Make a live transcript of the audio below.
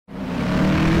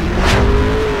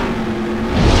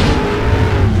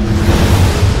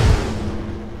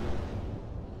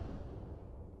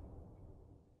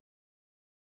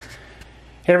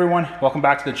Hey everyone, welcome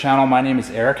back to the channel. My name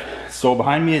is Eric. So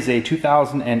behind me is a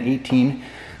 2018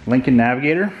 Lincoln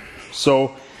Navigator.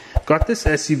 So got this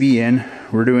SUV in.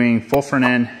 We're doing full front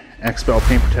end XPEL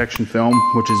paint protection film,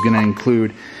 which is going to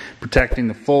include protecting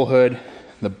the full hood,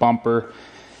 the bumper,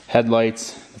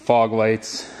 headlights, the fog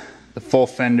lights, the full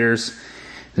fenders,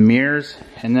 the mirrors,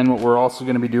 and then what we're also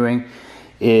going to be doing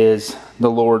is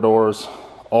the lower doors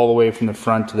all the way from the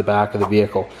front to the back of the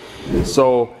vehicle.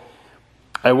 So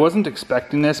I wasn't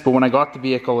expecting this, but when I got the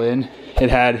vehicle in, it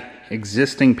had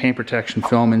existing paint protection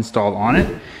film installed on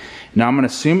it. Now I'm going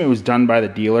to assume it was done by the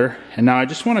dealer. And now I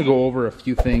just want to go over a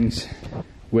few things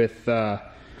with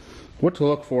what to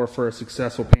look for a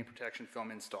successful paint protection film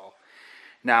install.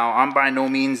 Now I'm by no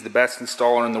means the best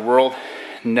installer in the world,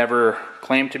 never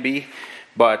claimed to be,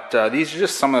 but these are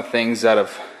just some of the things that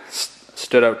have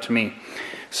stood out to me.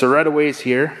 So right away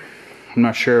here, I'm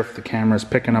not sure if the camera is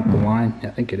picking up the line. I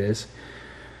think it is.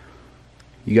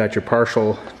 You got your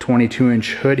partial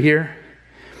 22-inch hood here.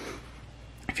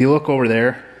 If you look over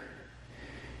there,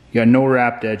 you got no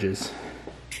wrapped edges.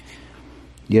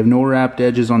 You have no wrapped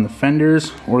edges on the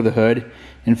fenders or the hood.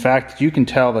 In fact, you can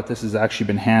tell that this has actually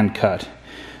been hand cut.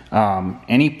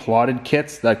 Any plotted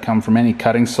kits that come from any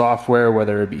cutting software,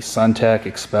 whether it be Suntech,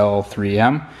 XPEL,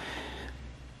 3M,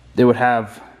 they would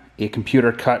have a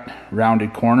computer cut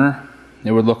rounded corner.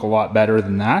 It would look a lot better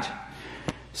than that.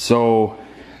 So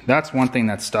that's one thing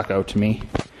that stuck out to me.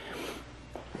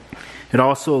 It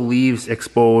also leaves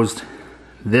exposed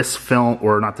this film,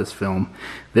 or not this film,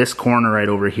 this corner right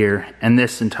over here, and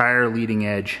this entire leading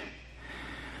edge.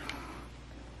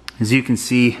 As you can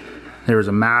see, there was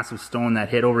a massive stone that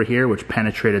hit over here which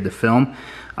penetrated the film.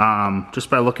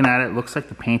 Just by looking at it, it looks like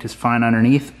the paint is fine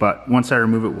underneath, but once I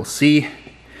remove it, we'll see.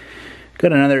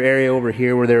 Got another area over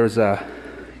here where there was a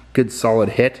good solid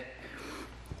hit,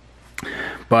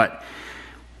 but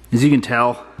as you can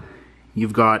tell,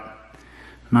 you've got,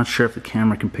 I'm not sure if the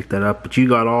camera can pick that up, but you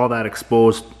got all that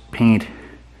exposed paint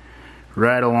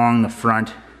right along the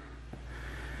front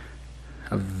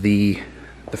of the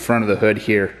front of the hood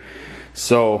here.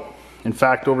 So, in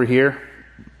fact, over here,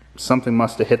 something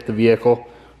must have hit the vehicle,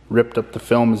 ripped up the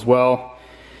film as well,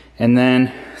 and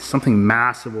then something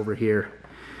massive over here.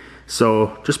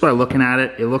 So, just by looking at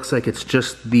it, it looks like it's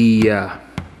just the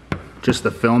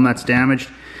film that's damaged.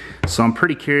 So I'm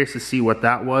pretty curious to see what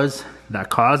that was that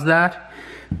caused that,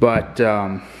 but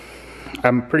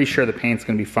I'm pretty sure the paint's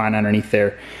going to be fine underneath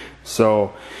there.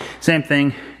 So same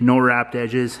thing, no wrapped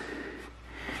edges.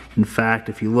 In fact,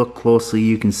 if you look closely,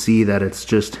 you can see that it's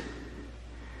just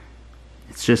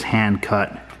hand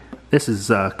cut. This is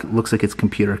looks like it's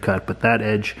computer cut, but that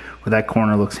edge or that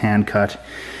corner looks hand cut.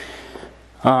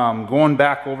 Going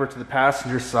back over to the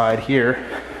passenger side here,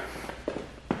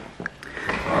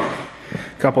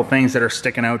 couple things that are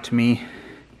sticking out to me.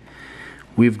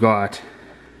 We've got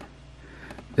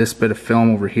this bit of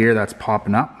film over here that's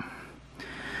popping up.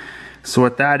 So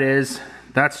what that is,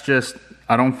 that's just,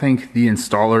 I don't think the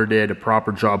installer did a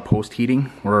proper job post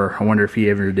heating, or I wonder if he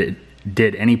ever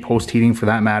did any post heating for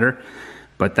that matter,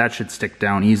 but that should stick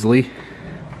down easily.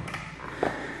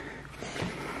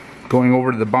 Going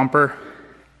over to the bumper,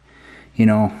 you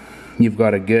know, you've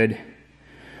got a good,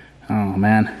 oh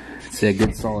man, say a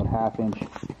good solid 1/2 inch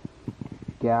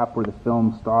gap where the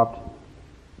film stopped,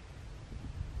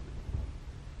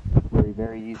 where he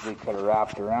very easily could have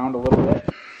wrapped around a little bit.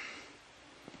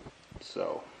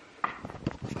 So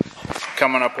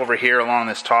coming up over here along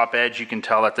this top edge, you can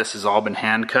tell that this has all been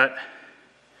hand cut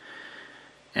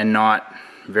and not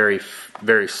very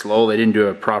slow. They didn't do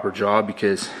a proper job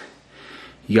because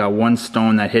you got one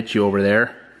stone that hit you over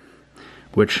there,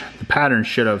 which the pattern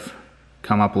should have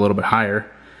come up a little bit higher.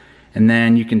 And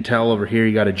then you can tell over here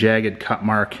you got a jagged cut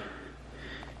mark.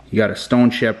 You got a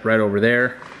stone chip right over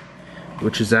there,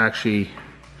 which has actually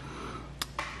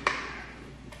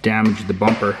damaged the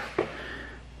bumper.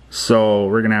 So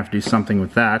we're gonna have to do something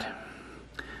with that.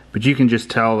 But you can just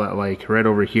tell that, like, right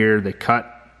over here they cut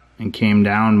and came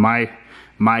down.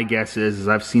 My guess is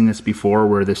I've seen this before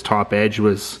where this top edge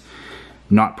was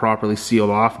not properly sealed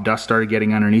off. Dust started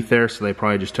getting underneath there, so they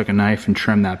probably just took a knife and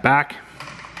trimmed that back.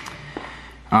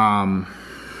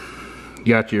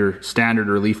 You got your standard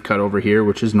relief cut over here,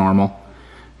 which is normal,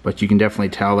 but you can definitely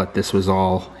tell that this was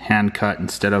all hand cut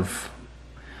instead of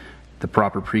the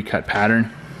proper pre-cut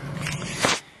pattern.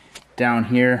 Down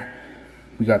here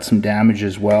we got some damage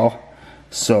as well.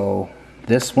 So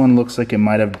this one looks like it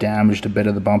might have damaged a bit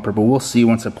of the bumper, but we'll see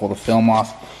once I pull the film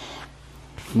off.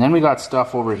 And then we got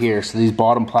stuff over here. So these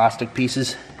bottom plastic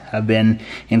pieces have been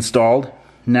installed.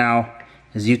 Now,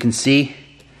 as you can see,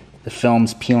 the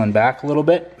film's peeling back a little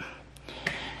bit.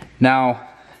 Now,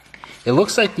 it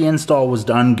looks like the install was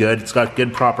done good. It's got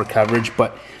good proper coverage,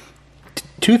 but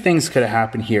two things could have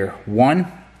happened here.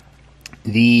 One,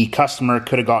 the customer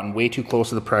could have gotten way too close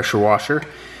to the pressure washer,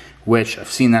 which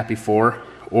I've seen that before.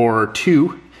 Or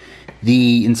two,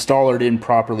 the installer didn't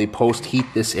properly post heat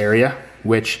this area,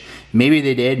 which maybe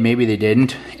they did, maybe they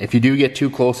didn't. If you do get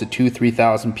too close to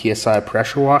 2,000-3,000 PSI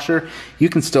pressure washer, you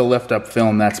can still lift up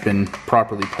film that's been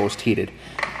properly post heated.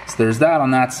 So there's that on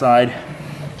that side.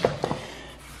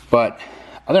 But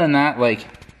other than that, like,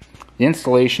 the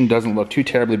installation doesn't look too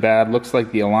terribly bad. Looks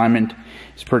like the alignment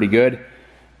is pretty good,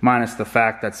 minus the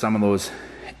fact that some of those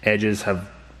edges have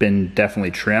been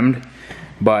definitely trimmed.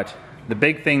 But the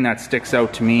big thing that sticks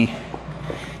out to me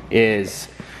is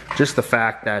just the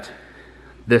fact that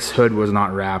this hood was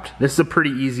not wrapped. This is a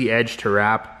pretty easy edge to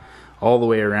wrap all the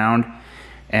way around,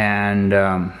 and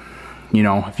you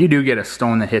know, if you do get a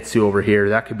stone that hits you over here,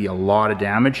 that could be a lot of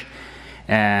damage,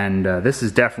 and this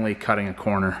is definitely cutting a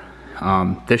corner.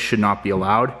 This should not be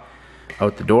allowed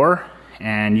out the door,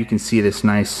 and you can see this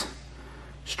nice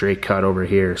straight cut over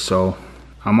here. So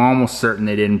I'm almost certain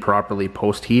they didn't properly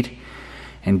post heat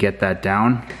and get that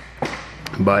down.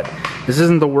 But this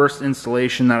isn't the worst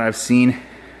installation that I've seen.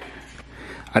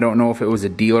 I don't know if it was a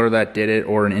dealer that did it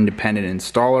or an independent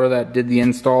installer that did the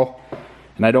install,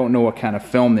 and I don't know what kind of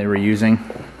film they were using.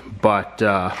 But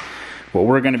what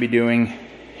we're going to be doing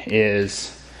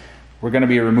is we're going to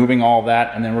be removing all of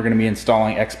that, and then we're going to be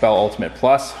installing XPEL Ultimate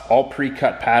Plus, all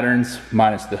pre-cut patterns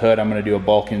minus the hood. I'm going to do a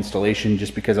bulk installation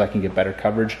just because I can get better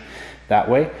coverage that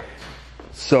way.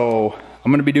 So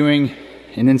I'm going to be doing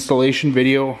an installation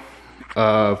video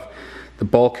of the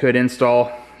bulk hood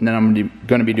install, and then I'm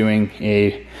going to be doing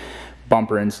a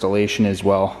bumper installation as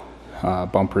well,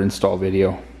 bumper install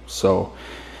video. So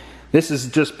this is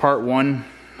just part one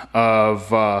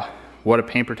of what a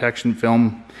paint protection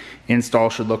film install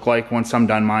should look like. Once I'm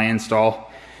done my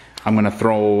install, I'm going to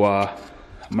throw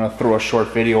a short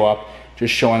video up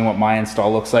just showing what my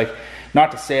install looks like.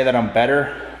 Not to say that I'm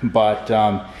better, but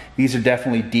these are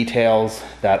definitely details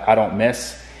that I don't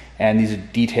miss. And these are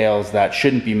details that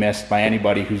shouldn't be missed by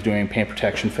anybody who's doing paint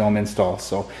protection film installs.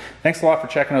 So thanks a lot for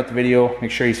checking out the video. Make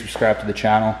sure you subscribe to the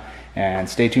channel and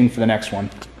stay tuned for the next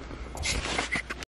one.